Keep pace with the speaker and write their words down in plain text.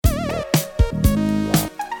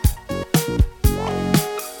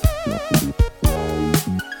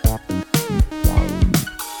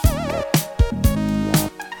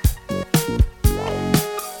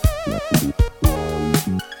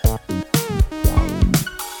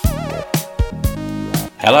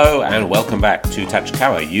Hello and welcome back to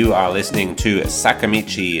Tachikawa. You are listening to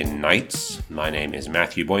Sakamichi Nights. My name is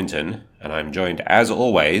Matthew Boynton and I'm joined as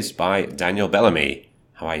always by Daniel Bellamy.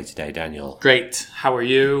 How are you today, Daniel? Great. How are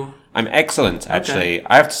you? I'm excellent, actually. Okay.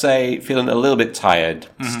 I have to say, feeling a little bit tired.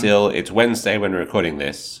 Mm-hmm. Still, it's Wednesday when we're recording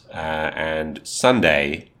this, and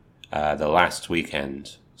Sunday, the last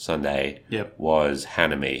weekend, Sunday, was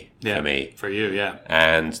Hanami for me. For you, yeah.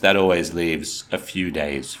 And that always leaves a few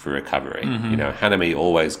days for recovery. Mm-hmm. You know, Hanami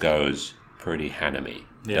always goes pretty Hanami,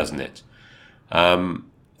 doesn't it?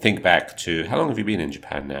 Think back to, how long have you been in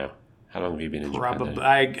Japan now? How long have you been in Japan now?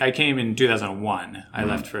 I came in 2001. I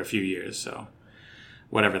left for a few years, so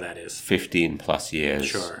whatever that is. 15 plus years.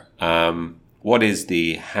 Sure. What is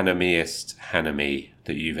the Hanamiest Hanami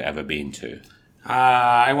that you've ever been to?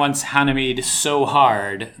 I once Hanami'd so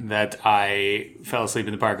hard that I fell asleep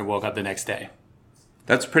in the park and woke up the next day.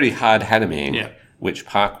 That's pretty hard Hanamiing. Yeah. Which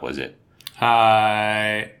park was it?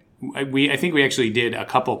 I think we actually did a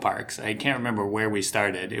couple parks. I can't remember where we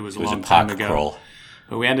started. It was a long time ago. Crawl.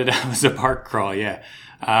 But we ended up, it was a park crawl, yeah.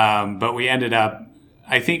 But we ended up,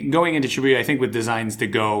 I think, going into Shibuya, I think with designs to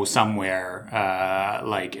go somewhere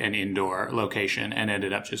like an indoor location, and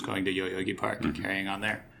ended up just going to Yoyogi Park and carrying on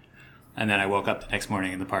there. And then I woke up the next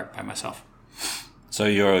morning in the park by myself. So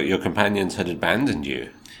your companions had abandoned you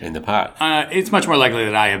in the park? It's much more likely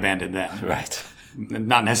that I abandoned them. Right.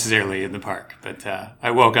 Not necessarily in the park, but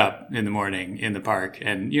I woke up in the morning in the park,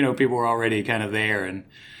 and, people were already kind of there and,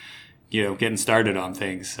 getting started on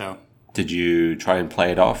things, so... Did you try and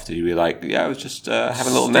play it off? Did you be like, I was just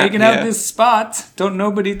having a little nap taking out this spot. Don't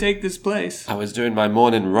nobody take this place. I was doing my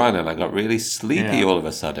morning run and I got really sleepy all of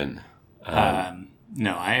a sudden.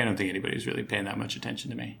 No, I don't think anybody's really paying that much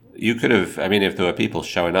attention to me. You could have, if there were people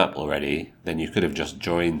showing up already, then you could have just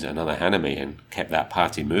joined another Hanami and kept that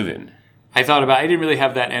party moving. I didn't really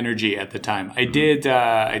have that energy at the time. I did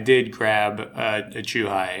grab a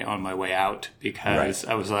Chuhai on my way out because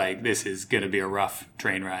I was like, this is going to be a rough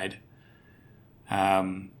train ride.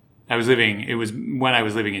 It was when I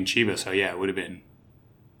was living in Chiba, so yeah, it would have been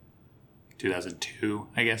 2002,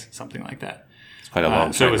 I guess, something like that. It's quite a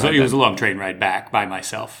long train ride. It was a long train ride back by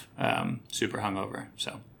myself, super hungover,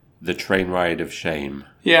 so. The train ride of shame.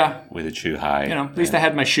 Yeah. With a Chuhai. At least I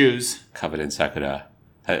had my shoes. Covered in sakura.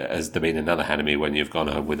 Has there been another Hanami when you've gone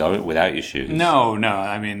home without your shoes? No.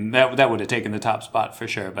 That would have taken the top spot for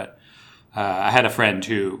sure, but I had a friend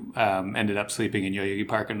who ended up sleeping in Yoyogi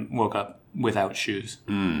Park and woke up without shoes.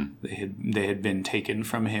 Mm. They had been taken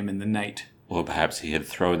from him in the night. Or perhaps he had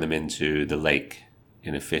thrown them into the lake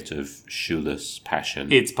in a fit of shoeless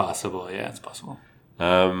passion. It's possible, yeah, it's possible.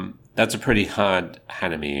 That's a pretty hard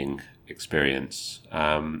Hanamiing experience.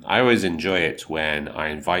 I always enjoy it when I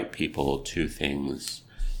invite people to things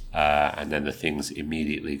and then the things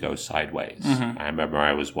immediately go sideways. Mm-hmm. I remember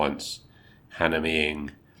I was once Hanamiing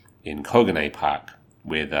in Kogane Park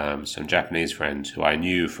with some Japanese friends who I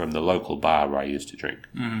knew from the local bar where I used to drink.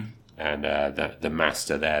 Mm-hmm. And the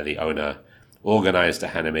master there, the owner, organized a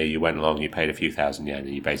Hanami. You went along, you paid a few thousand yen,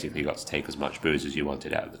 and you basically got to take as much booze as you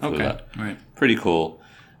wanted out of the cooler. Okay, right. Pretty cool.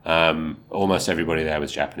 Almost everybody there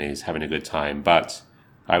was Japanese, having a good time. But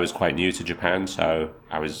I was quite new to Japan, so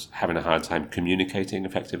I was having a hard time communicating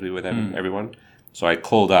effectively with everyone. So I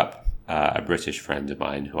called up a British friend of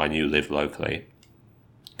mine who I knew lived locally,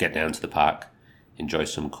 get down to the park, enjoy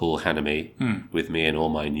some cool Hanami with me and all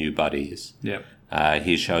my new buddies. Yep.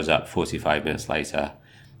 He shows up 45 minutes later,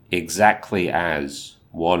 exactly as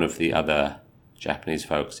one of the other Japanese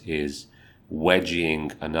folks is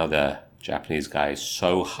wedging another Japanese guy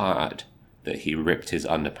so hard that he ripped his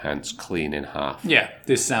underpants clean in half. Yeah,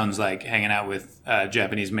 this sounds like hanging out with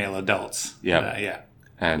Japanese male adults. Yeah.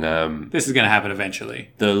 And this is going to happen eventually.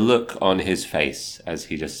 The look on his face as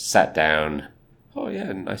he just sat down. Oh,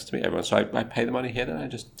 yeah, nice to meet everyone. So I pay the money here, then I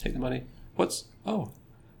just take the money. Oh,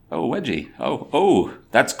 wedgie. Oh,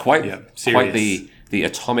 that's quite the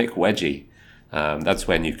atomic wedgie. That's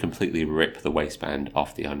when you completely rip the waistband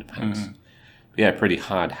off the underpants. Mm-hmm. Yeah, pretty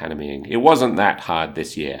hard Hanamiing. It wasn't that hard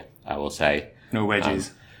this year, I will say. No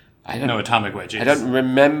wedgies. No atomic wedges. I don't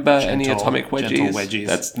remember any atomic wedgies. Gentle wedgies.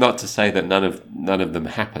 That's not to say that none of them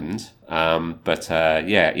happened. But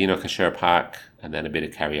Inokashira Park and then a bit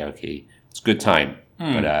of karaoke. It's a good time,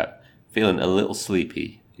 but feeling a little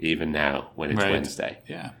sleepy even now when it's Wednesday.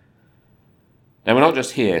 Yeah. Now, we're not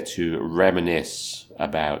just here to reminisce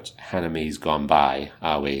about Hanami's gone by,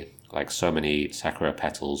 are we? Like so many sakura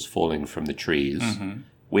petals falling from the trees. Mm-hmm.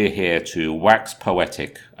 We're here to wax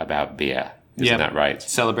poetic about beer. Isn't that right?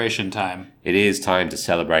 Celebration time. It is time to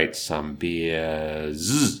celebrate some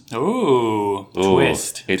beers. Ooh,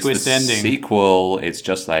 twist. It's twist the ending. sequel. It's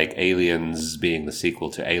just like Aliens being the sequel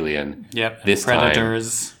to Alien. Yep. This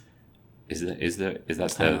Predators. time, is that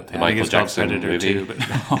the I Michael think it's called Jackson Predator movie? too, but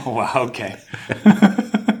oh wow, okay.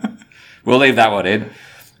 We'll leave that one in.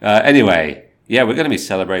 Anyway, yeah, we're going to be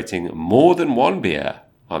celebrating more than one beer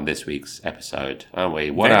on this week's episode, aren't we?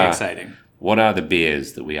 Very exciting. What are the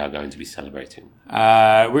beers that we are going to be celebrating?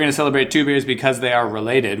 We're going to celebrate two beers because they are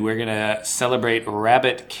related. We're going to celebrate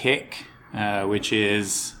Rabbit Kick, which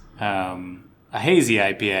is a hazy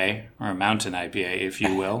IPA, or a mountain IPA, if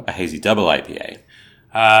you will. A hazy double IPA.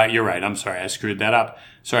 You're right. I'm sorry. I screwed that up.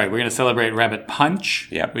 Sorry. We're going to celebrate Rabbit Punch,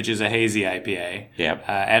 Yep. which is a hazy IPA. Yep.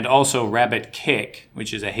 And also Rabbit Kick,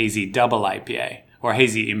 which is a hazy double IPA, or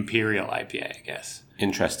hazy imperial IPA, I guess.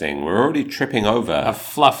 Interesting. We're already tripping over I've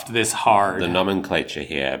fluffed this hard. the nomenclature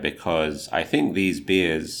here because I think these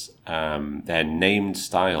beers, their named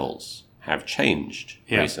styles have changed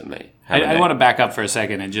recently. I want to back up for a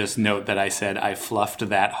second and just note that I said I fluffed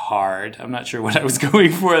that hard. I'm not sure what I was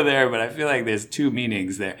going for there, but I feel like there's two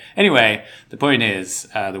meanings there. Anyway, the point is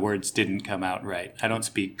the words didn't come out right. I don't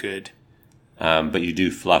speak good. But you do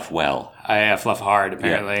fluff well. I fluff hard,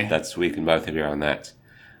 apparently. Yeah, we can both agree on that.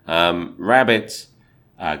 Rabbit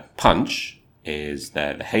Punch is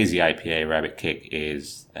the hazy IPA. Rabbit Kick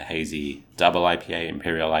is the hazy double IPA,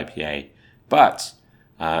 imperial IPA. But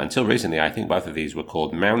until recently, I think both of these were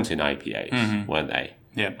called mountain IPAs, weren't they?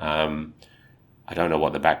 Yeah. I don't know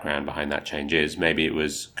what the background behind that change is. Maybe it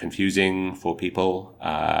was confusing for people.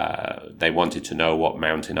 They wanted to know what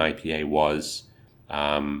mountain IPA was.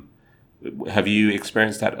 Have you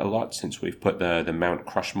experienced that a lot since we've put the Mount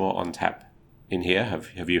Crushmore on tap in here?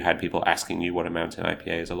 Have you had people asking you what a mountain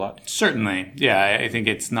IPA is a lot? Certainly. Yeah, I think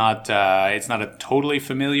it's not a totally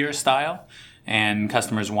familiar style. And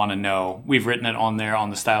customers want to know. We've written it on there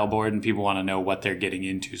on the style board, and people want to know what they're getting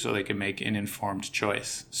into so they can make an informed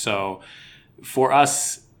choice. So for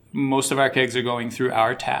us, most of our kegs are going through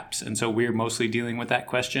our taps, and so we're mostly dealing with that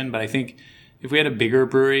question. But I think if we had a bigger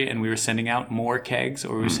brewery and we were sending out more kegs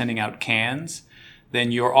or we were sending out cans,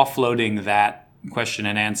 then you're offloading that question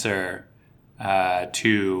and answer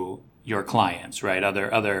to your clients, right?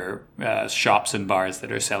 Other shops and bars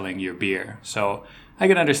that are selling your beer. So I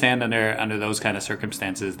can understand under those kind of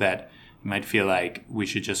circumstances that you might feel like we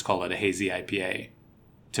should just call it a hazy IPA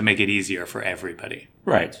to make it easier for everybody.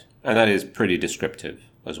 Right. And that is pretty descriptive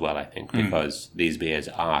as well, I think, because these beers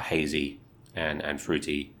are hazy and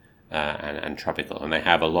fruity and tropical, and they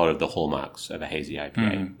have a lot of the hallmarks of a hazy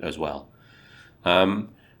IPA as well.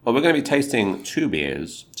 Well, we're going to be tasting two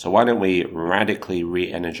beers, so why don't we radically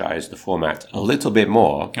re-energize the format a little bit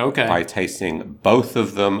more by tasting both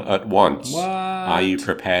of them at once. What? Are you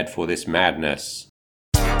prepared for this madness?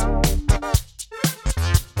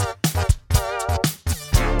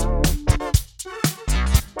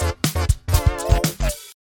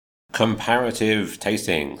 Comparative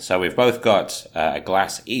tasting. So we've both got a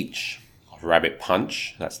glass each of Rabbit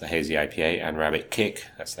Punch, that's the hazy IPA, and Rabbit Kick,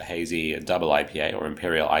 that's the hazy double IPA or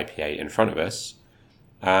imperial IPA in front of us.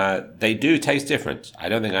 They do taste different. I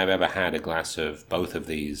don't think I've ever had a glass of both of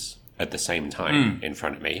these at the same time in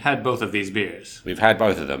front of me. Had both of these beers. We've had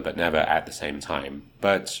both of them, but never at the same time.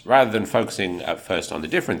 But rather than focusing at first on the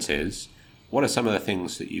differences, what are some of the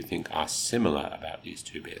things that you think are similar about these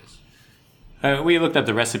two beers? We looked at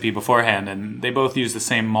the recipe beforehand, and they both use the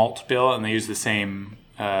same malt bill, and they use the same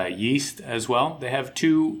yeast as well. They have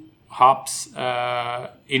two hops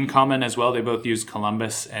in common as well. They both use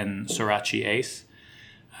Columbus and Sorachi Ace.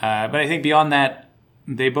 But I think beyond that,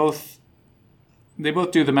 they both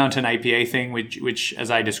do the mountain IPA thing, which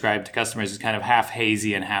as I described to customers, is kind of half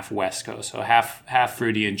hazy and half West Coast. So half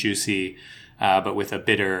fruity and juicy, but with a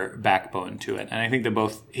bitter backbone to it. And I think they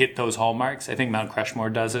both hit those hallmarks. I think Mount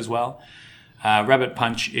Crushmore does as well. Rabbit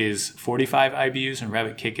Punch is 45 IBUs and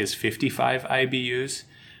Rabbit Kick is 55 IBUs.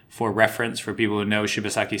 For reference, for people who know,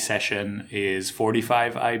 Shibasaki Session is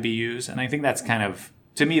 45 IBUs. And I think that's kind of,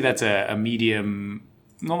 to me, that's a medium,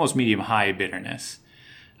 almost medium-high bitterness.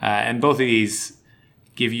 And both of these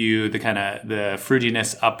give you the kind of the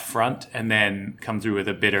fruitiness up front and then come through with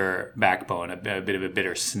a bitter backbone, a bit of a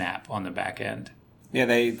bitter snap on the back end. Yeah,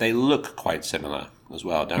 they look quite similar as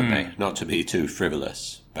well, don't they? Not to be too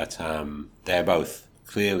frivolous, but they're both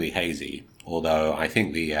clearly hazy. Although I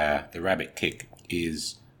think the Rabbit Kick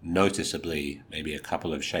is noticeably maybe a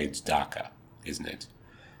couple of shades darker, isn't it?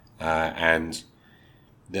 And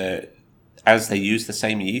as they use the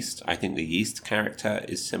same yeast, I think the yeast character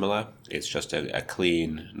is similar. It's just a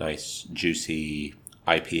clean, nice, juicy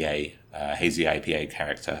IPA, hazy IPA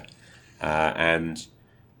character. And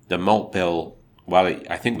the malt bill, well,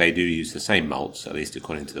 I think they do use the same malts, at least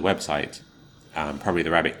according to the website. Probably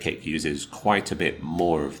the Rabbit Kick uses quite a bit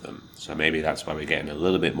more of them. So maybe that's why we're getting a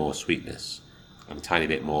little bit more sweetness and a tiny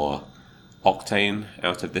bit more octane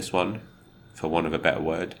out of this one, for want of a better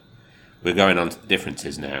word. We're going on to the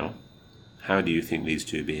differences now. How do you think these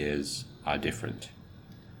two beers are different?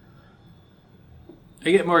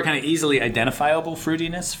 I get more kind of easily identifiable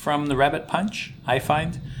fruitiness from the Rabbit Punch, I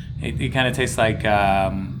find. It kind of tastes like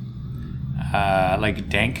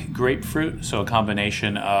dank grapefruit, so a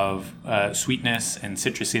combination of sweetness and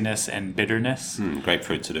citrusiness and bitterness.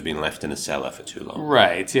 Grapefruits that have been left in a cellar for too long.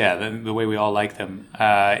 Right, yeah, the way we all like them.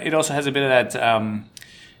 It also has a bit of that...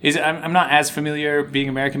 I'm not as familiar being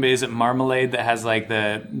American, but is it marmalade that has like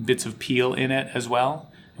the bits of peel in it as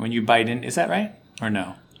well? When you bite in, is that right? Or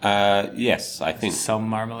no? Yes, I think... Some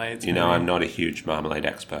marmalades. You know, I'm not a huge marmalade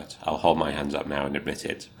expert. I'll hold my hands up now and admit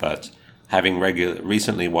it. But having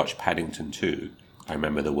recently watched Paddington 2, I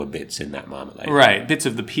remember there were bits in that marmalade. Right, bits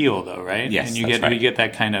of the peel though, right? Yes, and you that's right. You get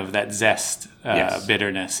that kind of, that zest, Yes.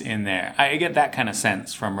 bitterness in there. I get that kind of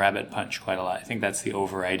sense from Rabbit Punch quite a lot. I think that's the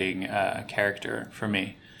overriding character for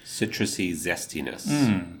me. Citrusy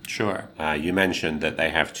zestiness. Sure. You mentioned that they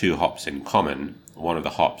have two hops in common. One of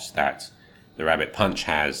the hops that the Rabbit Punch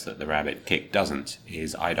has that the Rabbit Kick doesn't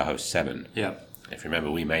is Idaho 7. Yep. If you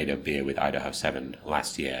remember, we made a beer with Idaho 7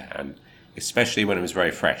 last year, and especially when it was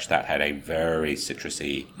very fresh, that had a very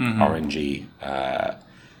citrusy, orangey,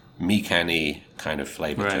 mikan-y kind of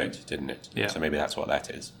flavor to it, didn't it? Yeah. So maybe that's what that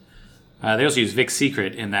is. They also use Vic's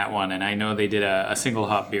Secret in that one, and I know they did a single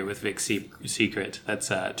hop beer with Vic's Secret.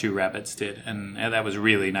 That's Two Rabbits did, and that was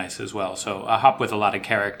really nice as well. So a hop with a lot of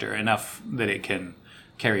character, enough that it can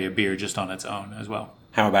carry a beer just on its own as well.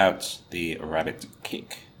 How about the Rabbit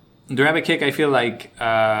Kick? The Rabbit Kick, I feel like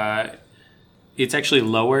it's actually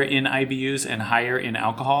lower in IBUs and higher in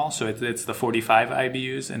alcohol. So it's the 45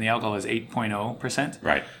 IBUs, and the alcohol is 8.0%.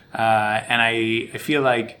 Right. And I feel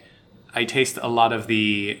like I taste a lot of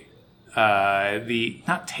the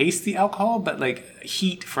not taste the alcohol, but like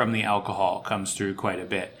heat from the alcohol comes through quite a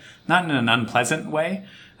bit. Not in an unpleasant way.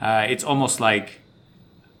 It's almost like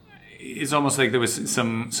there was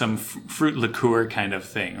some fruit liqueur kind of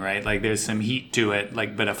thing, right? Like there's some heat to it,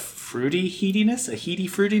 like, but a fruity heatiness, a heaty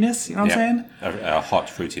fruitiness. You know what I'm saying? A hot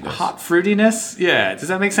fruitiness. Hot fruitiness. Yeah. Does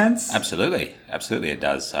that make sense? Absolutely, it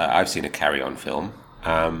does. I've seen a Carry On film,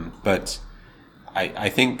 but I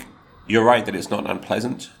think you're right that it's not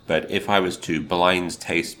unpleasant. But if I was to blind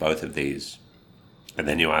taste both of these, and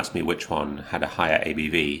then you ask me which one had a higher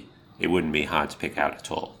ABV, it wouldn't be hard to pick out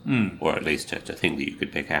at all, or at least to think that you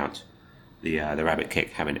could pick out the Rabbit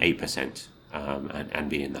Kick having 8% and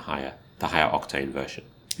being the higher octane version.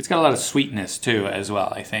 It's got a lot of sweetness too, as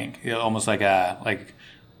well. I think almost like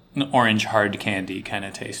an orange hard candy kind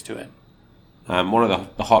of taste to it. One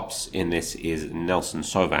of the hops in this is Nelson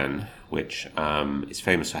Sauvin, which is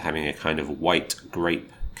famous for having a kind of white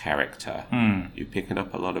grape character. You picking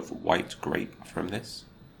up a lot of white grape from this?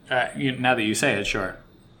 Now that you say it, sure.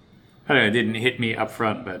 I don't know, it didn't hit me up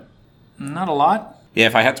front, but not a lot. Yeah,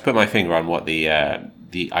 if I had to put my finger on what the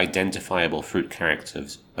identifiable fruit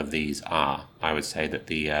characters of these are, I would say that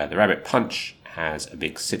the Rabbit Punch has a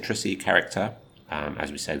big citrusy character.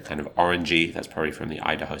 As we said, kind of orangey. That's probably from the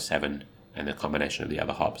Idaho 7 and the combination of the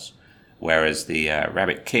other hops. Whereas the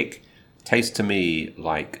Rabbit Kick tastes to me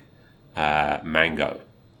like mango.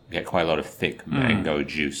 You get quite a lot of thick mango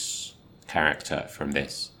juice character from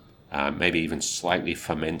this. Maybe even slightly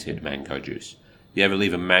fermented mango juice. You ever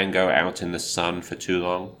leave a mango out in the sun for too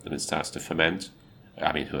long and it starts to ferment?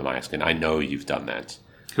 I mean, who am I asking? I know you've done that.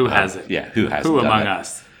 Who hasn't? Yeah, who hasn't? Who done among that?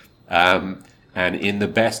 us? And in the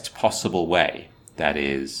best possible way, that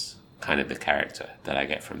is kind of the character that I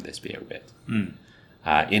get from this beer a bit.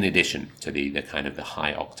 In addition to the kind of the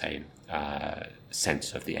high octane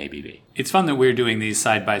sense of the ABV. It's fun that we're doing these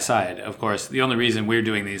side by side. Of course, the only reason we're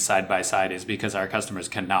doing these side by side is because our customers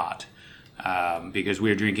cannot. Because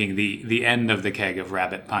we're drinking the end of the keg of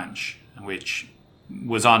Rabbit Punch, which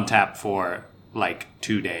was on tap for like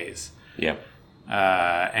 2 days. Yep.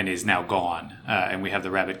 And is now gone. And we have the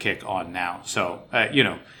Rabbit Kick on now. So,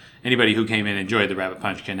 anybody who came in and enjoyed the Rabbit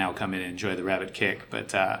Punch can now come in and enjoy the Rabbit Kick.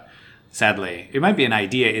 But sadly, it might be an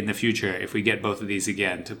idea in the future if we get both of these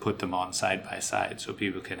again to put them on side by side so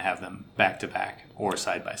people can have them back to back or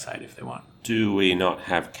side by side if they want. Do we not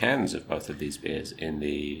have cans of both of these beers in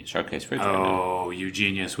the showcase fridge right now? Oh, you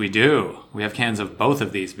genius. We do. We have cans of both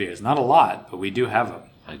of these beers. Not a lot, but we do have them.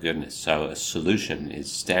 My goodness. So a solution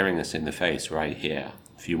is staring us in the face right here.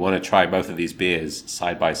 If you want to try both of these beers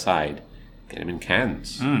side by side, get them in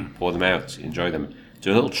cans. Pour them out. Enjoy them.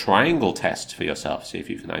 do a little triangle test for yourself. See if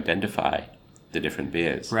you can identify the different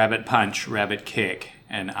beers. Rabbit Punch, Rabbit Kick,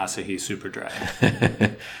 and Asahi Super Dry.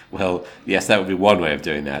 Well, yes, that would be one way of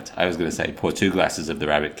doing that. I was going to say pour 2 glasses of the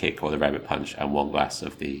Rabbit Kick or the Rabbit Punch and 1 glass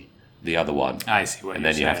of the other one. I see what and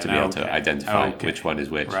you're then you have to be able to identify which one is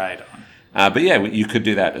which. Right on. But yeah, you could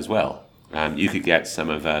do that as well. You could get some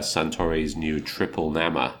of Suntory's new Triple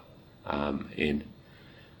Nama in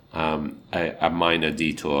a minor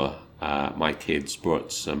detour. My kids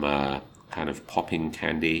brought some kind of popping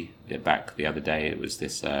candy back the other day. It was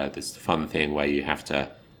this fun thing where you have to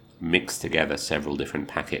mix together several different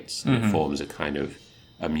packets and it forms a kind of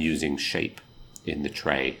amusing shape in the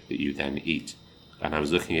tray that you then eat. And I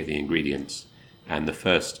was looking at the ingredients, and the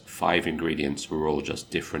first 5 ingredients were all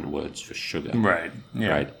just different words for sugar. Right. Yeah.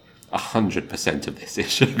 Right. 100% of this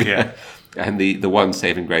is sugar. Yeah. And the one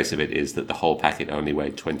saving grace of it is that the whole packet only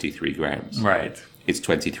weighed 23 grams. Right. It's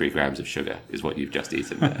 23 grams of sugar is what you've just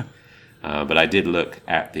eaten there. But I did look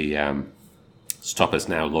at the, stop us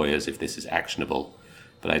now lawyers if this is actionable,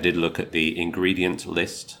 but I did look at the ingredient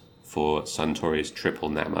list for Suntory's Triple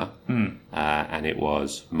Nama, and it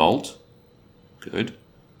was malt, good,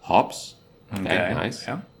 hops, okay, nice,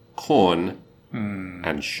 yeah. corn,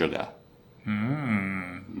 and sugar.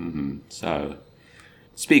 So,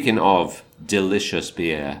 speaking of delicious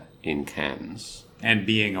beer in cans... And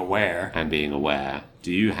being aware,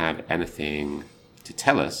 do you have anything to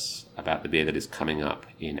tell us about the beer that is coming up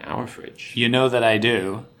in our fridge? You know that I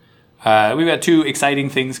do. We've got 2 exciting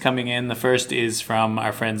things coming in. The first is from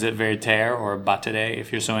our friends at Verter, or Batere,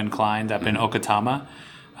 if you're so inclined, up in Okatama.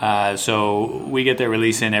 So we get their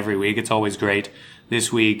release in every week. It's always great.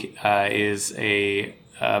 This week is a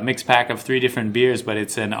mixed pack of 3 different beers, but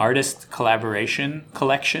it's an artist collaboration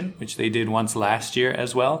collection, which they did once last year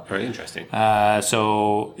as well. Very interesting.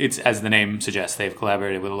 So it's, as the name suggests, they've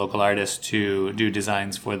collaborated with a local artist to do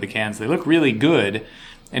designs for the cans. They look really good,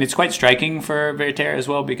 and it's quite striking for Verter as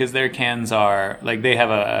well, because their cans are, like, they have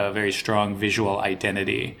a very strong visual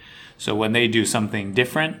identity. So when they do something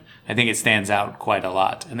different, I think it stands out quite a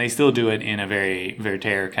lot. And they still do it in a very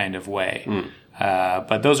Verter kind of way.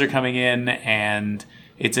 But those are coming in, and...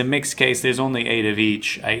 It's a mixed case. There's only 8 of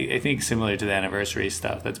each. I think similar to the anniversary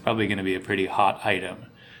stuff, that's probably going to be a pretty hot item.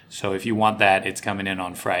 So if you want that, it's coming in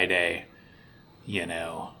on Friday. You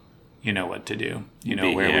know what to do. You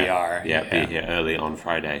know where we are. Yeah, be here early on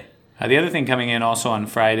Friday. The other thing coming in also on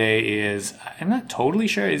Friday is, I'm not totally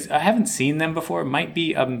sure, I haven't seen them before. It might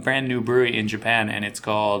be a brand new brewery in Japan, and it's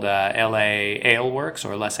called LA Ale Works,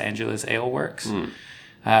 or Los Angeles Ale Works.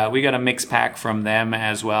 We got a mix pack from them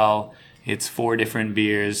as well. It's 4 different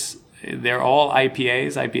beers. They're all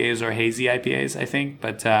IPAs. IPAs are hazy IPAs, I think.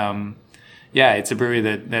 But yeah, it's a brewery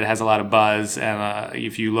that has a lot of buzz. And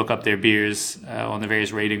if you look up their beers on the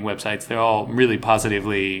various rating websites, they're all really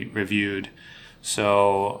positively reviewed.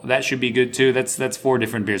 So that should be good too. That's 4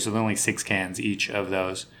 different beers, so there's only 6 cans each of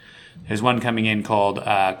those. There's one coming in called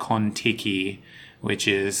Kontiki, which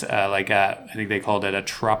is I think they called it a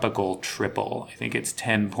tropical triple. I think it's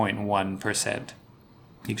 10.1%.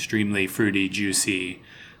 Extremely fruity, juicy.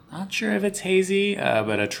 Not sure if it's hazy,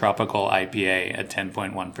 but a tropical IPA at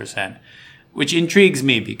 10.1%, which intrigues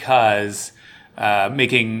me because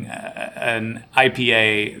making an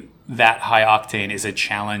IPA that high octane is a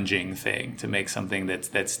challenging thing to make something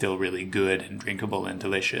that's still really good and drinkable and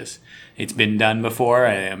delicious. It's been done before.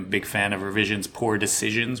 I am a big fan of Revision's Poor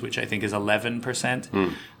Decisions, which I think is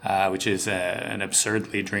 11%, which is an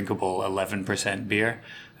absurdly drinkable 11% beer.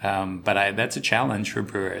 But that's a challenge for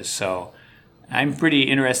brewers. So I'm pretty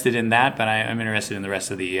interested in that, but I'm interested in the rest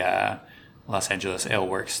of the Los Angeles Ale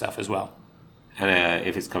Works stuff as well. And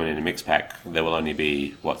if it's coming in a mix pack, there will only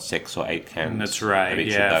be, 6 or 8 cans? That's right, of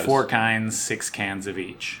each yeah. of those? 4 kinds, 6 cans of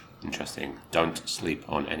each. Interesting. Don't sleep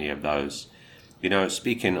on any of those.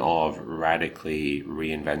 Speaking of radically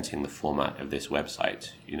reinventing the format of this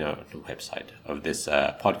website, of this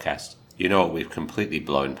podcast, what we've completely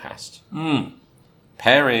blown past?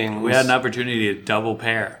 Pairings. We had an opportunity to double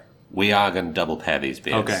pair. We are going to double pair these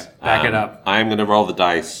beers. Okay, back it up. I'm going to roll the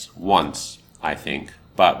dice once, I think,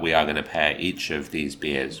 but we are going to pair each of these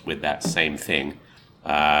beers with that same thing.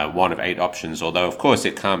 1 of 8 options, although, of course,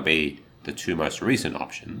 it can't be the 2 most recent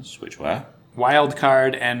options, which were...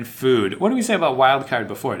 Wildcard and food. What did we say about wildcard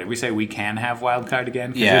before? Did we say we can have wildcard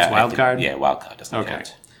again? Yeah. It's wildcard? Yeah, wildcard doesn't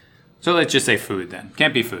count. So let's just say food then.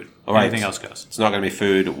 Can't be food. All right. Anything else goes. It's not going to be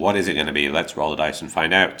food. What is it going to be? Let's roll the dice and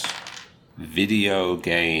find out. Video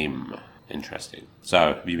game. Interesting.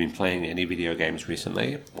 So, have you been playing any video games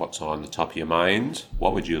recently? What's on the top of your mind?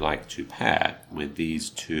 What would you like to pair with these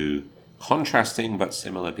 2 contrasting but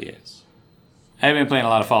similar beers? I've been playing a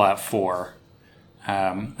lot of Fallout 4.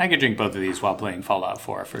 I could drink both of these while playing Fallout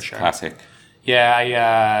 4 for sure. Classic.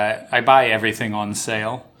 Yeah, I buy everything on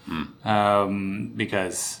sale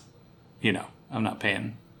because, I'm not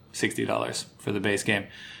paying $60 for the base game.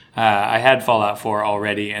 I had Fallout 4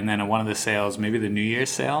 already, and then in one of the sales, maybe the New Year's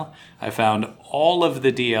sale, I found all of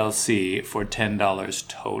the DLC for $10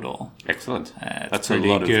 total. Excellent. That's pretty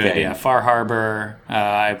a lot good. Of game. Yeah, Far Harbor,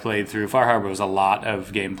 I played through. Far Harbor was a lot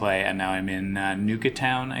of gameplay, and now I'm in Nuka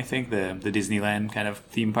Town, I think, the Disneyland kind of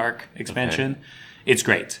theme park expansion. Okay. It's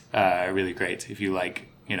great, really great. If you like,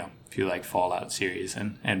 Fallout series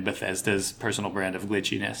and Bethesda's personal brand of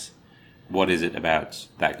glitchiness. What is it about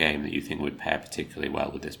that game that you think would pair particularly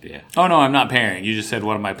well with this beer? Oh, no, I'm not pairing. You just said,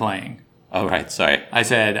 what am I playing? Oh, right, sorry. I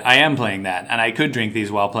said, I am playing that, and I could drink these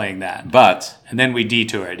while playing that. But? And then we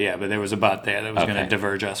detoured, but there was a but there that was going to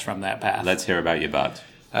diverge us from that path. Let's hear about your but.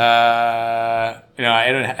 I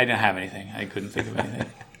didn't have anything. I couldn't think of anything.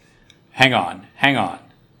 Hang on.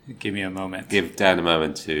 Give me a moment. Give Dan a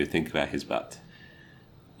moment to think about his but.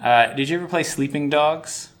 Did you ever play Sleeping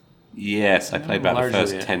Dogs? Yes, I played about the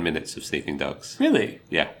first 10 minutes of Sleeping Dogs. Really?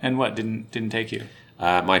 Yeah. And what, didn't take you?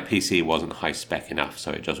 My PC wasn't high spec enough,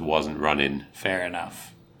 so it just wasn't running. Fair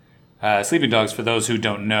enough. Sleeping Dogs, for those who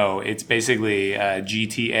don't know, it's basically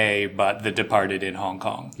GTA, but The Departed in Hong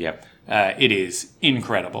Kong. Yep. It is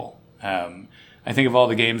incredible. I think of all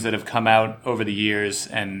the games that have come out over the years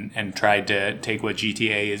and tried to take what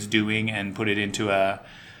GTA is doing and put it into a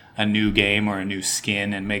new game or a new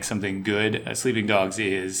skin and make something good. Sleeping Dogs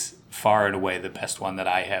is far and away the best one that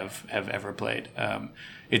I have ever played.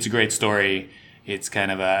 It's a great story. It's kind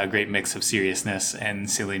of a great mix of seriousness and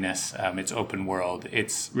silliness. It's open world.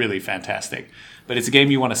 It's really fantastic. But it's a game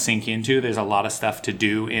you want to sink into. There's a lot of stuff to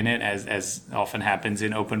do in it, as often happens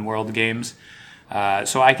in open world games.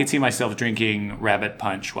 So I could see myself drinking Rabbit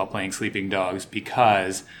Punch while playing Sleeping Dogs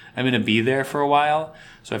because I'm going to be there for a while.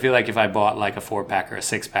 So I feel like if I bought like a 4-pack or a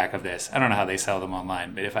 6-pack of this, I don't know how they sell them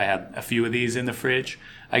online, but if I had a few of these in the fridge,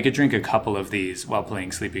 I could drink a couple of these while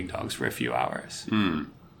playing Sleeping Dogs for a few hours.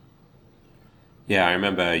 Yeah, I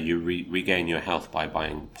remember you regain your health by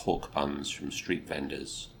buying pork buns from street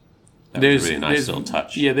vendors. That was a really nice little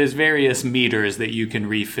touch. Yeah, there's various meters that you can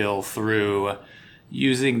refill through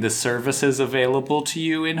using the services available to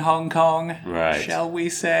you in Hong Kong, right? Shall we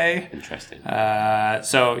say? Interesting.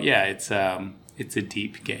 So yeah, it's a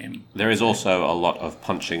deep game. There is also a lot of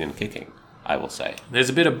punching and kicking, I will say. There's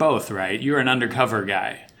a bit of both, right? You're an undercover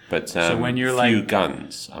guy. But so when you're few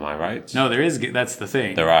guns, am I right? No, there is. That's the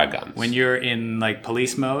thing. There are guns. When you're in like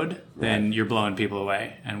police mode, then you're blowing people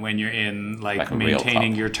away, and when you're in like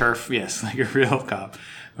maintaining your turf, yes, like a real cop.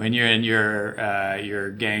 When you're in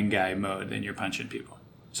your gang guy mode, then you're punching people.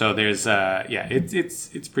 So there's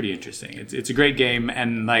it's pretty interesting. It's a great game,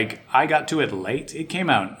 and like I got to it late. It came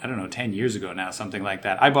out, I don't know, 10 years ago now, something like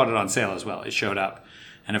that. I bought it on sale as well. It showed up,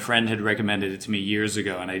 and a friend had recommended it to me years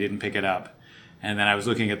ago, and I didn't pick it up. And then I was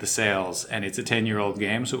looking at the sales, and it's a 10-year-old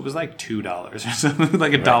game, so it was like $2 or something,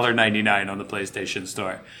 like $1.99 on the PlayStation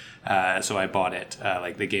Store. So I bought it,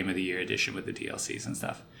 like the Game of the Year edition with the DLCs and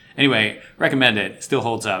stuff. Anyway, recommend it. Still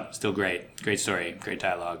holds up. Still great. Great story. Great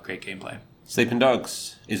dialogue. Great gameplay. Sleeping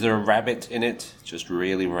Dogs. Is there a rabbit in it? Just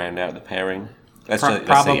really round out the pairing?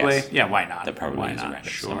 Probably. Yes. Yeah, why not? There probably why is not? a rabbit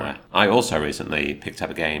Sure. somewhere. I also recently picked up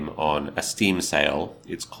a game on a Steam sale.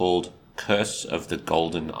 It's called Curse of the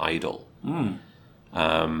Golden Idol.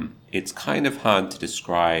 It's kind of hard to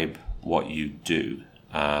describe what you do.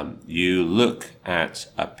 You look at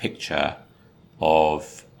a picture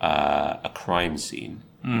of a crime scene,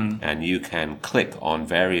 and you can click on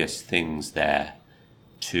various things there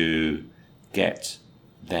to get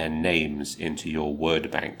their names into your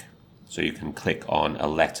word bank. So you can click on a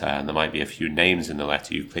letter, and there might be a few names in the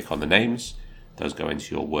letter. You click on the names, those go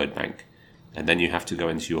into your word bank. And then you have to go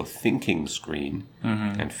into your thinking screen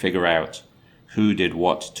and figure out who did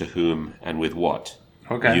what to whom and with what,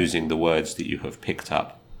 using the words that you have picked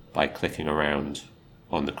up by clicking around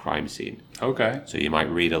on the crime scene. Okay. So you might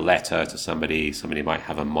read a letter to somebody might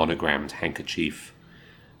have a monogrammed handkerchief,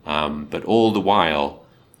 but all the while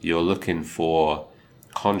you're looking for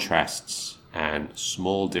contrasts and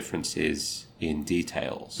small differences in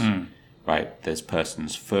details, right? This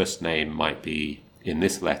person's first name might be in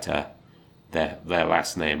this letter, their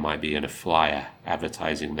last name might be in a flyer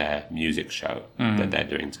advertising their music show that they're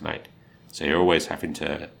doing tonight. So you're always having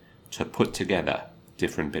to put together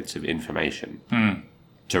different bits of information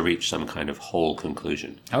to reach some kind of whole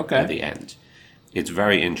conclusion at the end. It's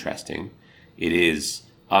very interesting. It is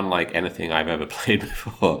unlike anything I've ever played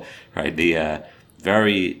before, right? The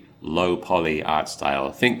very low poly art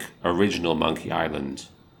style. Think original Monkey Island.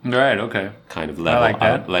 Right, okay. Kind of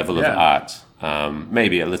level of art.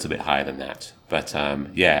 maybe a little bit higher than that. But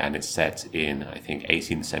and it's set in, I think,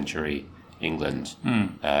 18th century England,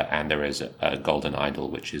 and there is a golden idol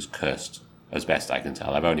which is cursed, as best I can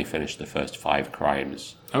tell. I've only finished the first 5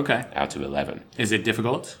 crimes out of 11. Is it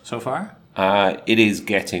difficult so far? It is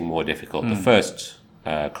getting more difficult. The first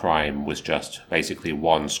crime was just basically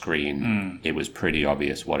one screen. It was pretty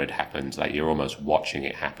obvious what had happened. Like, you're almost watching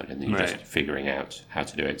it happen, and then you're just figuring out how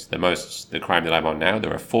to do it. The crime that I'm on now,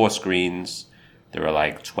 there are 4 screens. There are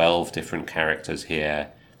like 12 different characters here.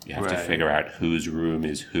 You have to figure out whose room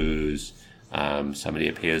is whose. Somebody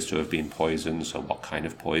appears to have been poisoned, so what kind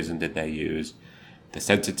of poison did they use? The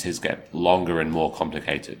sentences get longer and more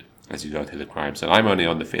complicated as you go through the crimes. And I'm only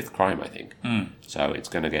on the 5th crime, I think. So it's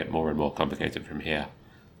going to get more and more complicated from here.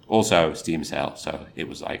 Also, Steam sale, so it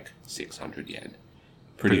was like 600 yen.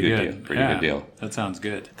 Pretty good deal. Pretty good deal. That sounds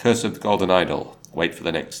good. Curse of the Golden Idol. Wait for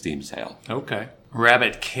the next Steam sale. Okay.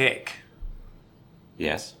 Rabbit Kick.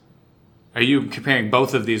 Yes. Are you comparing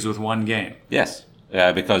both of these with one game? Yes.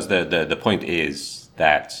 Because the point is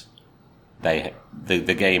that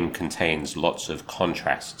the game contains lots of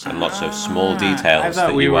contrasts and lots of small details. I thought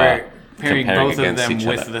that we you were are pairing both of them each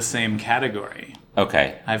with other. the same category.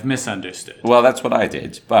 Okay. I've misunderstood. Well, that's what I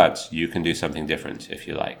did, but you can do something different if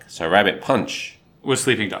you like. So Rabbit Punch. With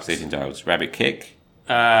Sleeping Dogs. Sleeping Dogs. Rabbit Kick.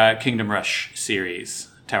 Kingdom Rush series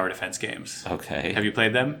tower defense games. Okay. Have you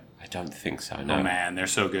played them? I don't think so, no. Oh man, they're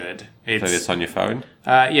so good. Play this on your phone?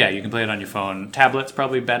 Yeah, you can play it on your phone. Tablet's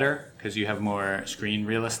probably better because you have more screen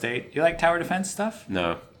real estate. You like tower defense stuff?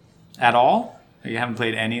 No. At all? Or you haven't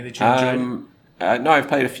played any that you enjoyed? No, I've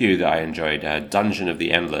played a few that I enjoyed. Dungeon of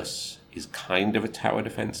the Endless is kind of a tower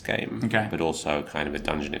defense game, but also kind of a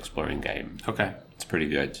dungeon exploring game. Okay. It's pretty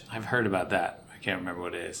good. I've heard about that. I can't remember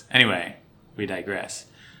what it is. Anyway, we digress.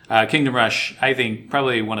 Kingdom Rush, I think,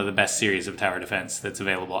 probably one of the best series of tower defense that's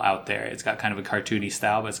available out there. It's got kind of a cartoony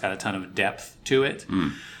style, but it's got a ton of depth to it.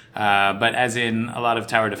 But as in a lot of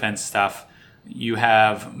tower defense stuff, you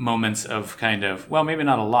have moments of kind of, well, maybe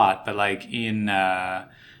not a lot, but like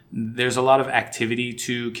there's a lot of activity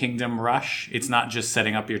to Kingdom Rush. It's not just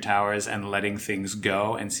setting up your towers and letting things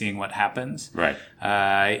go and seeing what happens. Right.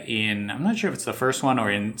 I'm not sure if it's the first one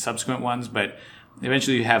or in subsequent ones, but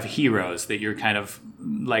eventually you have heroes that you're kind of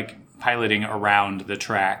like piloting around the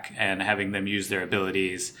track and having them use their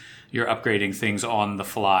abilities. You're upgrading things on the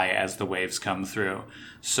fly as the waves come through.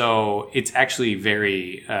 So it's actually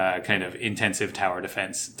very kind of intensive tower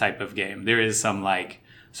defense type of game. There is some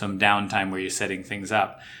downtime where you're setting things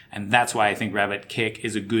up. And that's why I think Rabbit Kick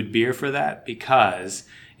is a good beer for that, because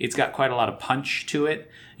it's got quite a lot of punch to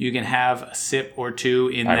it. You can have a sip or two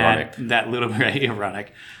in that little bit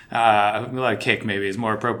ironic. A lot of kick maybe is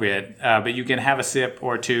more appropriate. But you can have a sip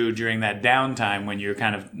or two during that downtime when you're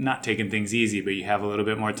kind of not taking things easy, but you have a little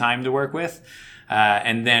bit more time to work with.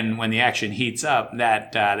 And then when the action heats up,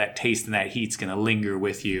 that taste and that heat's going to linger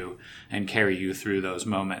with you and carry you through those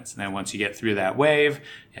moments. And then once you get through that wave,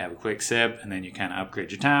 you have a quick sip, and then you kind of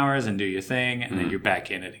upgrade your towers and do your thing, and then you're back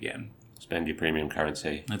in it again. Spend your premium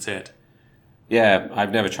currency. That's it. Yeah,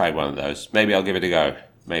 I've never tried one of those. Maybe I'll give it a go.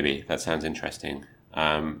 Maybe. That sounds interesting.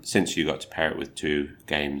 Since you got to pair it with 2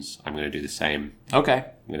 games, I'm going to do the same. Okay.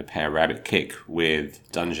 I'm going to pair Rabbit Kick with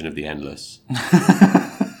Dungeon of the Endless.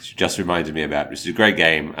 Which just reminded me about, which is a great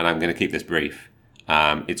game, and I'm going to keep this brief.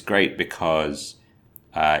 It's great because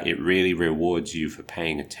it really rewards you for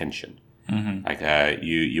paying attention. Like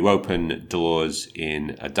you open doors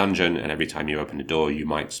in a dungeon, and every time you open a door, you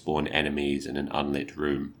might spawn enemies in an unlit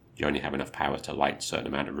room. You only have enough power to light a certain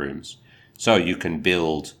amount of rooms. So you can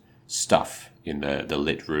build stuff in the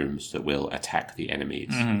lit rooms that will attack the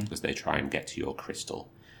enemies as they try and get to your crystal.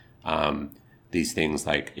 These things,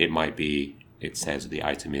 like, it says the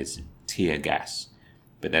item is tear gas.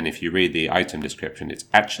 But then if you read the item description, it's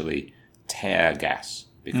actually tear gas,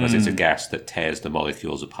 because it's a gas that tears the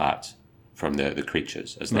molecules apart from the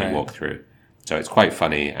creatures as they walk through. So it's quite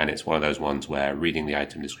funny, and it's one of those ones where reading the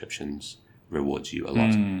item descriptions rewards you a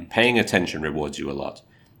lot. Paying attention rewards you a lot.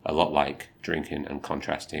 A lot like drinking and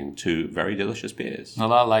contrasting 2 very delicious beers. A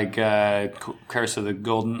lot like Curse of the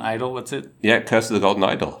Golden Idol. What's it? Yeah, Curse of the Golden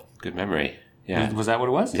Idol. Good memory. Yeah. Was that what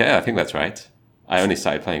it was? Yeah, I think that's right. I only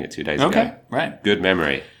started playing it 2 days ago. Okay, right. Good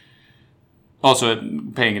memory. Also,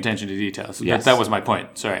 paying attention to details. Yes. That was my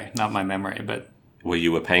point. Sorry, not my memory, but... Well,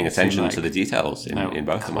 you were paying attention to the details in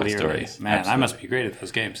both of my stories. Man, Absolutely. I must be great at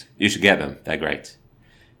those games. You should get them. They're great.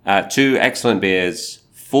 2 excellent beers,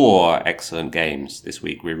 4 excellent games this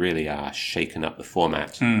week. We really are shaking up the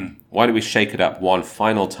format. Why don't we shake it up one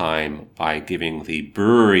final time by giving the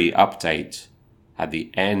brewery update at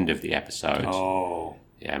the end of the episode? Oh.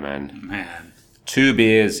 Yeah, man. 2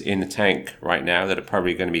 beers in the tank right now that are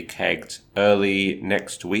probably going to be kegged early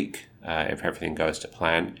next week if everything goes to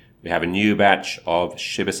plan. We have a new batch of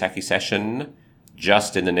Shibasaki Session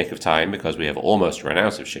just in the nick of time because we have almost run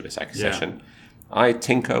out of Shibasaki Session. I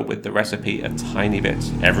tinker with the recipe a tiny bit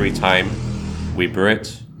every time we brew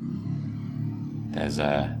it. There's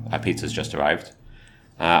our pizza's just arrived.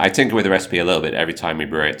 I tinker with the recipe a little bit every time we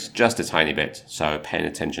brew it, just a tiny bit. So paying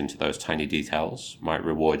attention to those tiny details might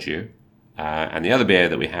reward you. And the other beer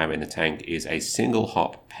that we have in the tank is a single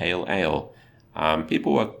hop pale ale.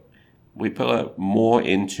 We put more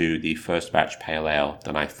into the first batch pale ale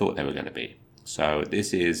than I thought they were going to be. So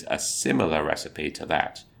this is a similar recipe to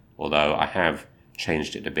that, although I have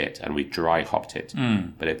changed it a bit and we dry hopped it.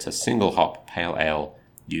 But it's a single hop pale ale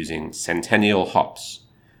using Centennial hops.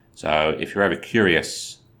 So if you're ever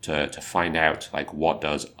curious to find out like what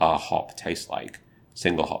does a hop taste like,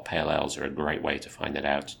 single hop pale ales are a great way to find it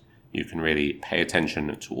out. You can really pay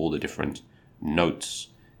attention to all the different notes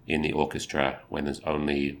in the orchestra when there's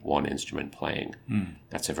only one instrument playing.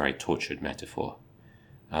 That's a very tortured metaphor.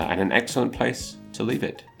 And an excellent place to leave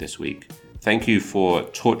it this week. Thank you for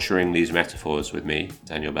torturing these metaphors with me,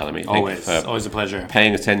 Daniel Bellamy. Always a pleasure.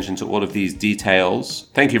 Paying attention to all of these details.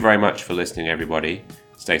 Thank you very much for listening, everybody.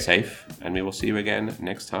 Stay safe, and we will see you again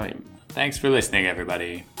next time. Thanks for listening,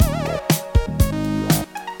 everybody.